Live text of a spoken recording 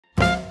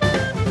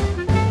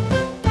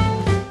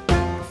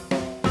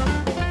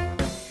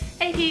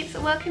Hey peeps,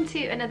 welcome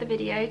to another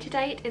video.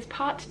 Today is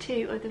part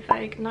 2 of the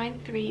Vogue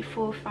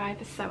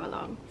 9345 sew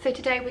along. So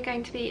today we're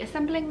going to be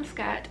assembling the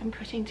skirt and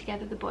putting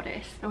together the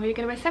bodice. And we're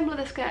going to assemble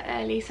the skirt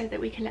early so that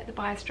we can let the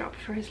bias drop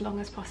for as long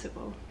as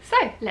possible.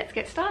 So let's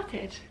get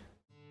started.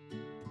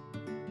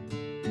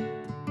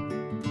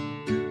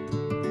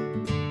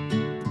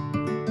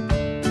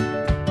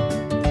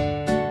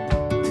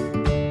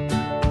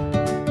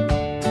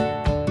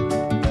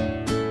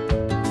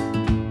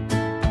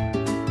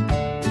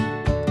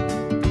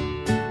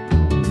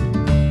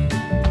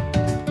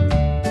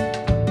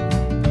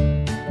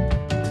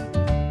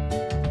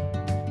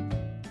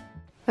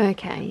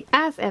 Okay,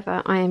 as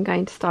ever I am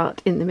going to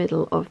start in the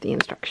middle of the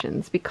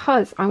instructions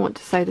because I want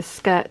to sew the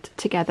skirt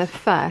together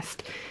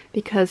first,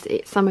 because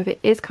some of it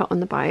is cut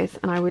on the bias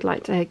and I would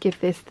like to give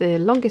this the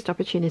longest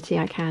opportunity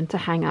I can to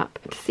hang up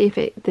to see if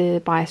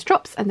the bias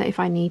drops and that if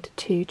I need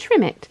to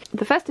trim it.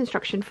 The first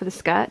instruction for the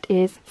skirt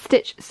is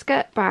stitch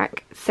skirt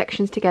back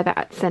sections together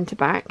at centre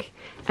back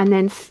and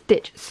then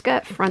stitch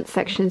skirt front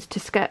sections to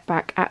skirt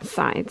back at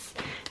sides.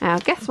 Now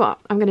guess what?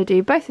 I'm going to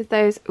do both of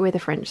those with a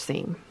French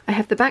seam. I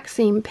have the back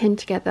seam pinned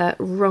together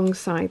wrong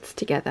sides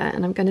together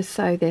and I'm going to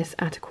sew this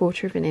at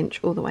 1/4 of an inch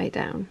all the way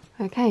down.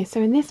 Okay, so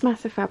in this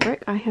mass of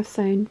fabric I have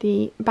sewn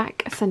the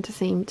back centre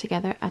seam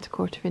together at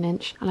 1/4 of an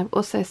inch and I've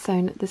also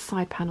sewn the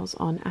side panels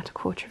on at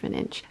 1/4 of an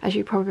inch. As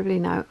you probably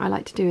know, I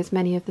like to do as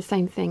many of the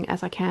same thing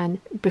as I can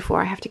before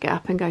I have to get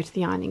up and go to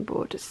the ironing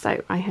board.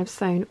 So I have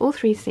sewn all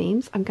 3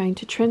 seams. I'm going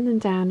to trim them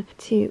down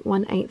to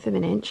 1/8 of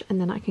an inch and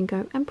then I can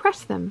go and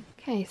press them.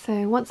 Okay,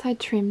 so once I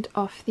trimmed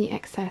off the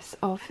excess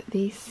of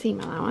the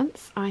seam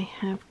allowance, I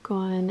have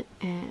gone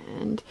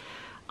and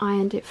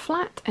ironed it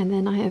flat and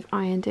then I have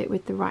ironed it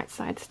with the right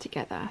sides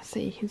together. So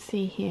you can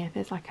see here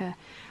there's like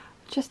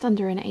just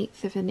under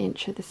 1/8 of an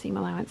inch of the seam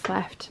allowance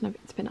left and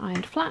it's been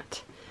ironed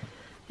flat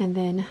and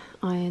then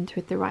ironed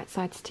with the right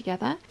sides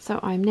together. So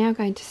I'm now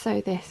going to sew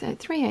this at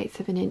 3/8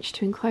 of an inch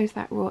to enclose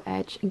that raw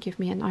edge and give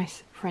me a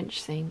nice French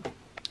seam.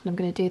 And I'm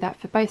going to do that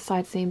for both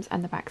side seams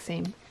and the back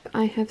seam.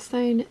 I have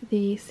sewn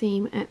the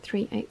seam at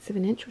 3/8 of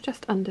an inch, or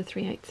just under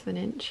 3/8 of an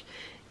inch,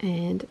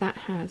 and that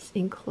has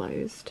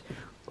enclosed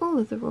all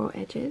of the raw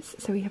edges,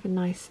 so we have a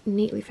nice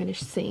neatly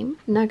finished seam.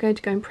 I'm now going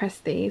to go and press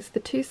these.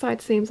 The 2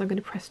 side seams I'm going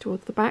to press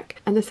towards the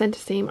back and the centre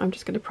seam I'm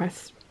just going to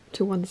press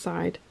to one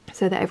side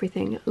so that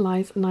everything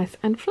lies nice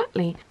and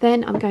flatly.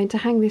 Then I'm going to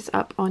hang this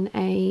up on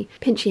a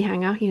pinchy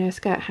hanger, you know, a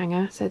skirt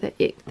hanger, so that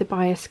the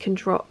bias can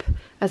drop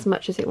as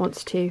much as it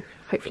wants to,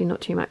 hopefully not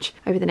too much,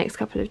 over the next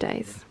couple of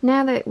days.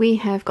 Now that we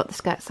have got the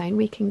skirt sewn,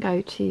 we can go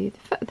to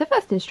the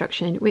first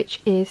instruction, which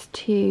is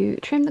to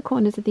trim the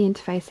corners of the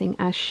interfacing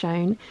as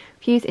shown.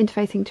 Fuse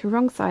interfacing to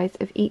wrong sides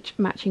of each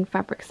matching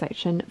fabric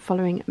section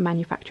following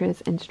manufacturer's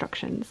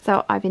instructions.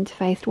 So I've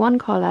interfaced one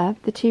collar,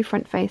 the 2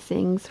 front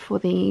facings for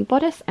the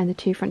bodice and the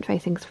 2 front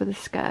facings for the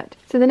skirt.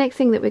 So the next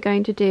thing that we're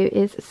going to do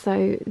is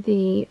sew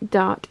the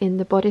dart in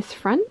the bodice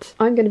front.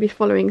 I'm going to be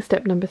following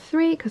step number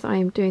 3 because I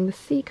am doing the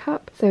C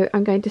cup. So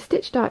I'm going to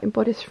stitch dart in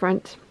bodice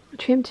front,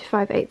 trim to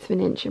 5/8 of an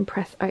inch and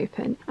press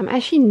open. I'm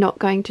actually not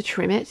going to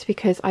trim it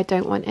because I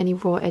don't want any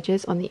raw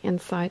edges on the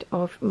inside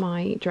of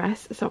my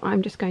dress, so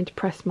I'm just going to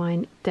press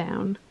mine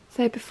down.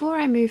 So before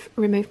I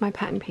remove my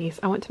pattern piece,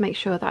 I want to make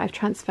sure that I've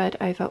transferred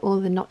over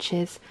all the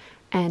notches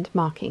and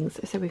markings.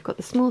 So we've got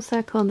the small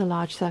circle and the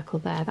large circle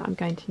there that I'm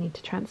going to need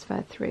to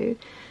transfer through,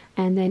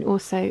 and then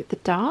also the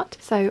dart.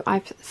 So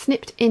I've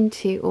snipped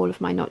into all of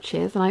my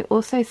notches and I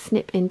also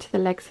snip into the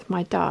legs of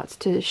my darts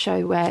to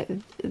show where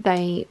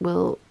they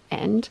will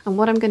end. And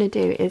what I'm going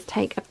to do is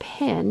take a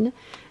pin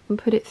and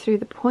put it through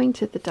the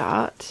point of the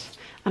dart,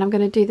 and I'm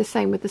going to do the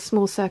same with the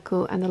small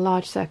circle and the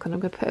large circle, and I'm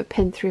going to put a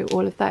pin through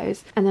all of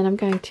those. And then I'm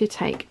going to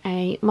take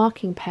a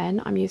marking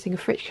pen. I'm using a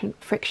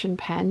friction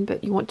pen,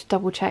 but you want to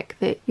double check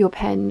that your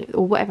pen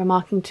or whatever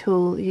marking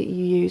tool you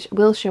use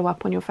will show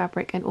up on your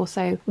fabric and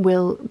also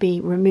will be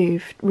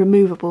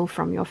removable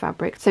from your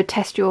fabric. So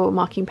test your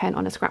marking pen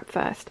on a scrap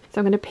first. So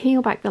I'm going to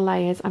peel back the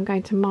layers. I'm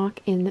going to mark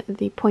in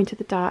the point of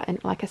the dart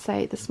and, like I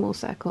say, the small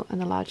circle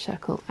and the large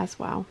circle as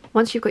well.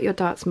 Once you've got your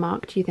darts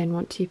marked, you then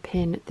want to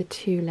pin the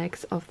 2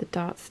 legs of the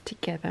dart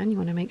together, and you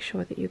want to make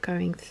sure that you're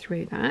going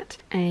through that,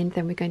 and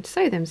then we're going to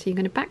sew them. So you're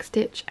going to back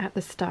stitch at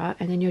the start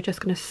and then you're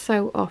just going to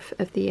sew off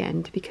at the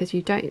end because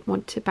you don't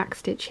want to back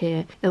stitch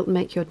here. It'll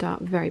make your dart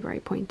very, very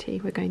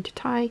pointy. We're going to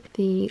tie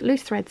the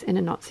loose threads in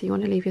a knot, so you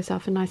want to leave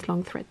yourself a nice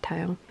long thread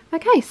tail.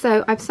 Okay,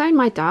 so I've sewn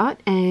my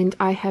dart and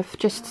I have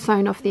just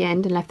sewn off the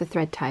end and left the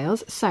thread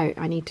tails, so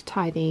I need to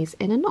tie these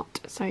in a knot.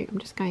 So I'm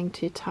just going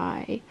to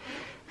tie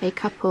a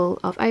couple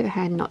of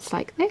overhand knots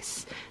like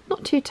this,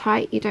 not too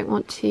tight. You don't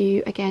want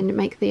to, again,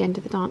 make the end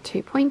of the dart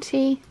too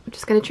pointy. I'm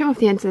just going to trim off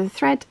the ends of the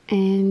thread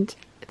and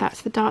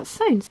that's the dart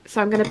sewn. So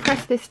I'm going to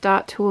press this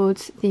dart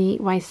towards the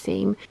waist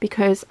seam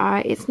because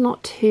it's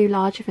not too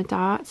large of a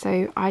dart,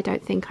 so I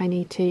don't think I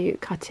need to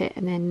cut it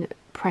and then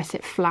press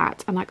it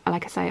flat, and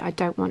like I say, I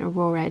don't want a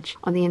raw edge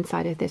on the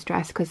inside of this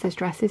dress because this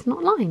dress is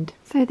not lined.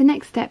 So the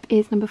next step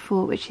is number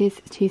 4, which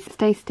is to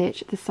stay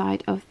stitch the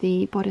side of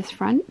the bodice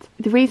front.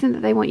 The reason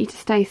that they want you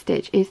to stay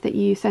stitch is that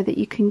so that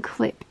you can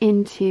clip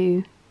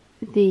into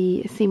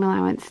the seam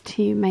allowance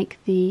to make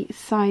the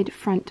side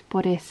front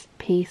bodice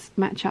piece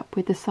match up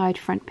with the side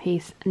front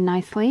piece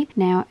nicely.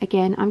 Now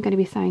again, I'm going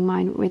to be sewing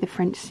mine with a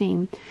French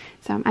seam,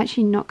 so I'm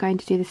actually not going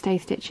to do the stay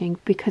stitching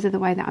because of the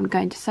way that I'm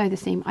going to sew the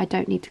seam. I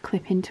don't need to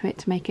clip into it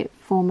to make it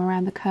form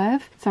around the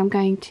curve, so I'm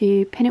going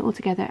to pin it all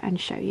together and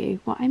show you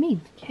what I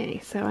mean. Okay,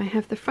 so I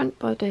have the front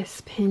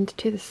bodice pinned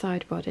to the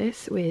side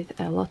bodice with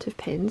a lot of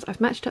pins. I've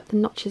matched up the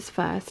notches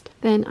first,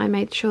 then I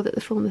made sure that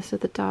the fullness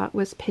of the dart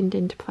was pinned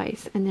into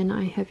place, and then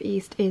I have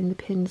eased in the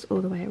pins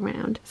all the way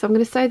around. So I'm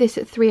going to sew this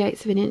at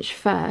 3/8 of an inch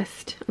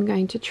first. I'm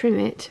going to trim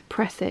it,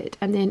 press it,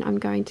 and then I'm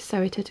going to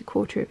sew it at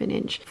 1/4 of an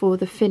inch for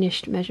the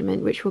finished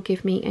measurement, which will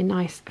give me a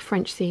nice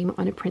French seam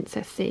on a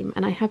princess seam.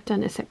 And I have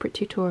done a separate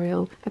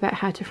tutorial about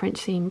how to French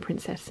seam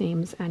princess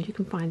seams, and you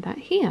can find that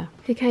here.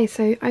 Okay,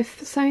 so I've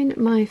sewn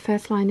my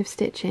first line of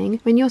stitching.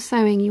 When you're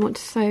sewing, you want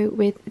to sew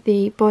with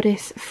the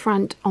bodice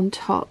front on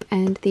top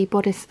and the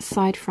bodice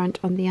side front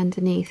on the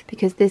underneath,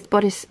 because this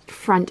bodice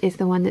front is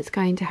the one that's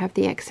going to have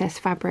the excess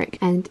fabric,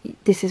 and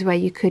this is where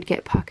you could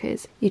get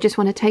puckers. You just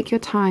want to take your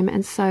time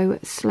and sew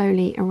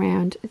slowly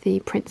around the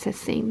princess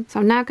seam. So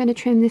I'm now going to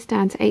trim this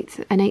down to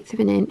 1/8 of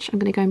an inch. I'm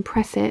going to go and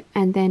press it,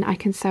 and then I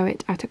can sew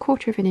it at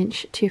 1/4 of an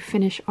inch to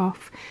finish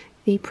off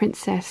the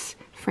princess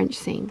French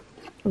seam.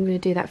 I'm going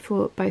to do that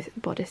for both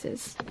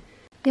bodices.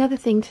 The other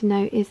thing to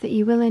note is that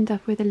you will end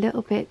up with a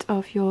little bit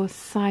of your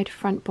side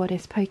front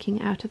bodice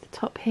poking out of the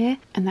top here,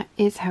 and that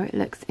is how it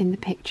looks in the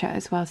picture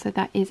as well, so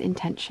that is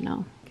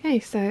intentional. Okay,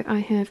 so I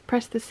have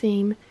pressed the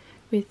seam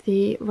with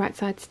the right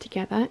sides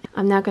together.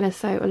 I'm now going to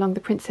sew along the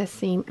princess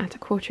seam at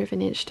 1/4 of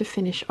an inch to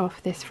finish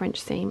off this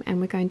French seam,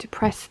 and we're going to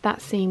press that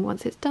seam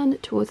once it's done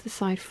towards the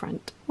side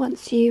front.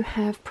 Once you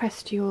have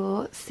pressed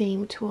your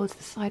seam towards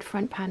the side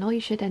front panel, you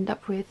should end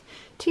up with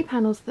 2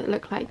 panels that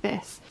look like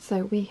this.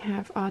 So we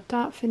have our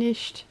dart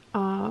finished,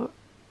 our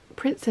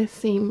princess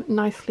seam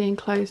nicely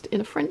enclosed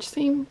in a French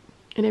seam,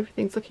 and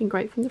everything's looking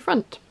great from the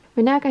front.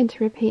 We're now going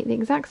to repeat the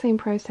exact same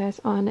process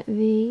on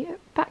the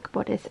back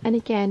bodice, and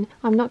again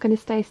I'm not going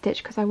to stay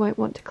stitch because I won't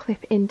want to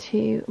clip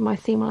into my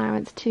seam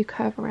allowance to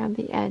curve around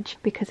the edge,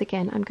 because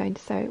again I'm going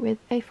to sew it with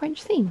a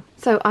French seam.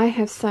 So I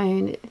have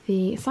sewn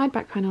the side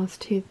back panels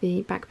to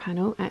the back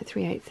panel at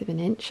 3/8 of an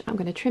inch. I'm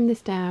going to trim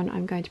this down,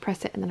 I'm going to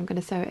press it, and then I'm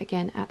going to sew it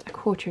again at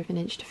 1/4 of an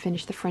inch to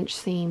finish the French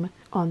seam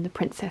on the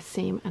princess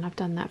seam, and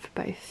I've done that for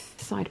both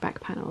side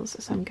back panels.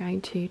 So I'm going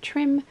to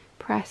trim,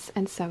 press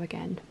and sew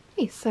again.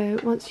 Okay, so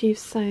once you've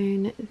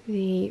sewn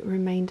the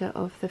remainder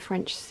of the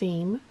French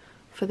seam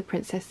for the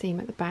princess seam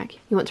at the back,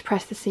 you want to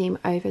press the seam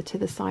over to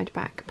the side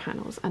back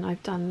panels, and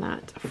I've done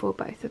that for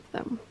both of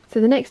them.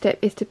 So the next step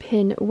is to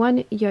pin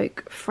one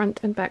yoke front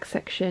and back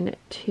section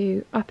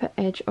to upper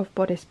edge of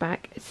bodice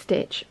back,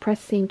 stitch,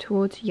 press seam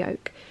towards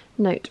yoke.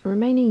 Note,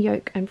 remaining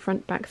yoke and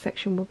front back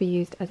section will be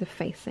used as a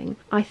facing.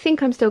 I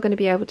think I'm still going to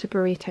be able to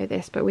burrito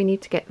this, but we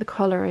need to get the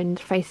collar and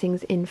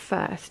facings in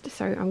first,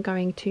 so I'm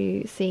going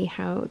to see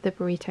how the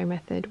burrito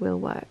method will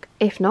work.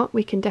 If not,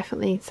 we can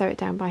definitely sew it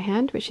down by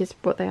hand, which is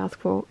what they ask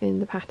for in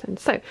the pattern.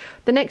 So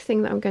the next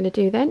thing that I'm going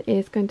to do then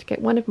is going to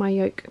get one of my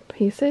yoke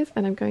pieces,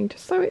 and I'm going to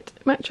sew it,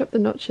 match up the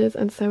notches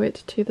and sew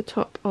it to the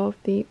top of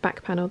the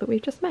back panel that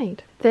we've just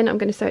made. Then I'm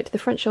going to sew it to the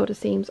front shoulder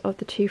seams of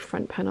the 2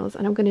 front panels,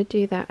 and I'm going to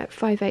do that at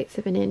 5/8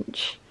 of an inch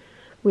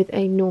with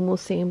a normal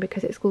seam,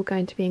 because it's all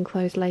going to be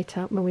enclosed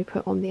later when we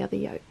put on the other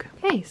yoke.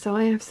 Okay, so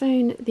I have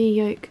sewn the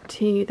yoke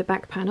to the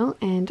back panel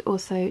and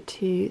also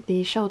to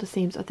the shoulder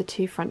seams of the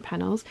 2 front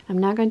panels. I'm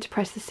now going to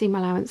press the seam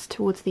allowance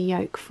towards the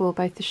yoke for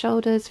both the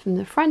shoulders from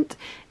the front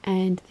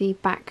and the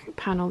back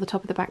panel, the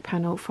top of the back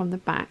panel from the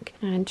back,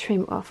 and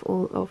trim off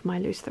all of my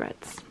loose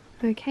threads.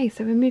 Okay,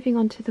 so we're moving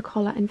on to the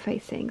collar and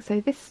facing. So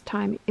this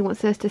time it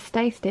wants us to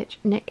stay stitch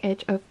neck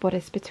edge of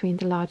bodice between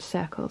the large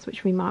circles,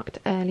 which we marked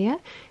earlier.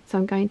 So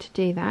I'm going to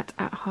do that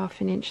at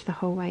 1/2 inch the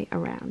whole way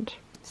around.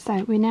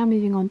 So we're now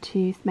moving on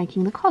to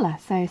making the collar.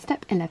 So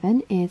step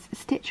 11 is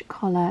stitch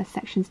collar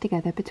sections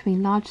together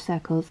between large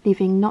circles,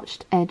 leaving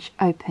notched edge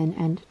open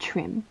and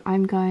trim.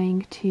 I'm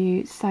going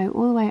to sew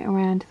all the way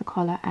around the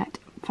collar at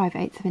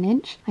 5/8 of an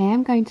inch. I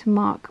am going to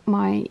mark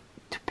my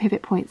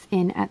pivot points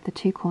in at the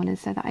 2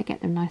 corners so that I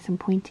get them nice and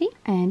pointy,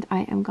 and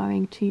I am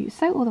going to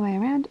sew all the way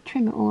around,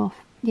 trim it all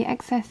off the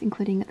excess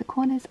including at the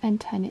corners,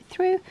 and turn it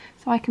through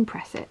so I can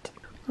press it.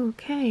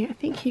 Okay, I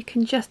think you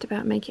can just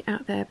about make it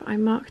out there, but I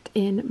marked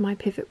in my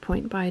pivot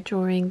point by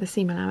drawing the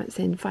seam allowance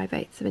in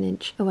 5/8 of an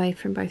inch away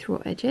from both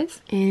raw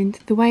edges. And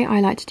the way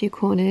I like to do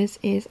corners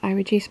is I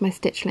reduce my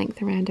stitch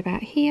length around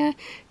about here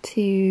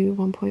to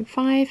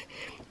 1.5,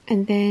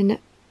 and then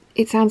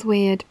It sounds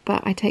weird,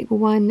 but I take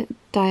one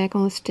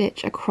diagonal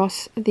stitch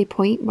across the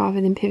point rather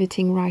than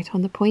pivoting right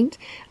on the point,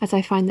 as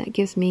I find that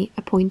gives me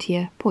a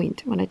pointier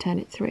point when I turn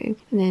it through.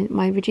 And then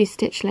my reduced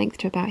stitch length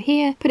to about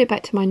here, put it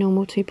back to my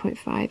normal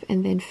 2.5,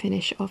 and then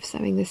finish off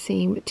sewing the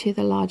seam to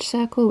the large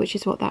circle, which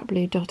is what that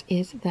blue dot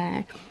is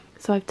there.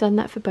 So I've done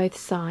that for both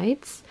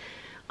sides.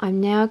 I'm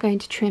now going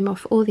to trim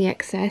off all the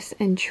excess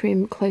and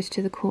trim close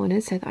to the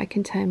corners so that I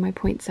can turn my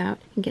points out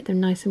and get them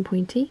nice and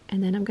pointy,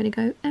 and then I'm going to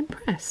go and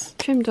press.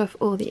 Trimmed off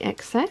all the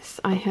excess.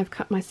 I have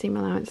cut my seam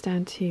allowance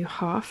down to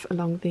half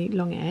along the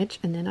long edge,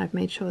 and then I've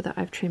made sure that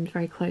I've trimmed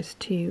very close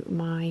to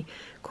my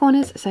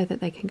corners so that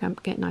they can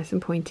get nice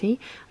and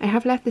pointy. I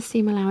have left the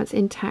seam allowance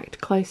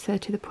intact closer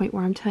to the point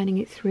where I'm turning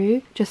it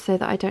through, just so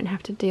that I don't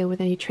have to deal with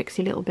any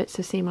tricksy little bits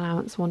of seam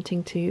allowance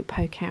wanting to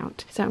poke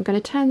out. So I'm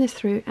going to turn this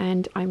through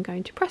and I'm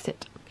going to press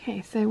it.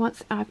 Okay, so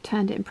once I've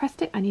turned it and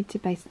pressed it, I need to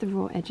baste the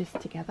raw edges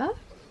together.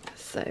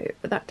 So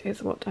that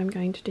is what I'm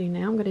going to do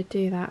now. I'm going to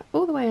do that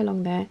all the way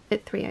along there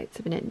at 3/8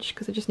 of an inch,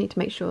 because I just need to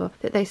make sure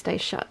that they stay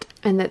shut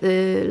and that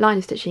the line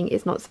of stitching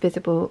is not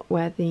visible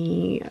where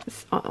the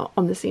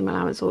on the seam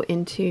allowance or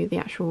into the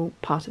actual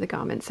part of the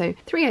garment. So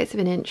 3/8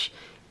 of an inch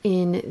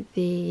in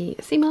the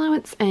seam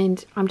allowance,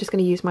 and I'm just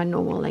going to use my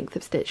normal length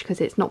of stitch because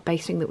it's not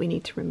basting that we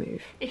need to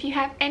remove. If you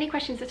have any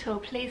questions at all,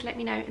 please let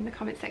me know in the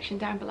comment section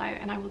down below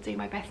and I will do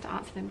my best to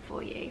answer them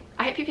for you.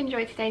 I hope you've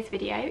enjoyed today's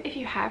video. If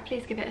you have,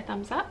 please give it a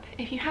thumbs up.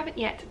 If you haven't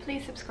yet,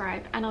 please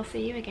subscribe, and I'll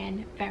see you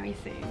again very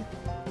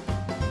soon.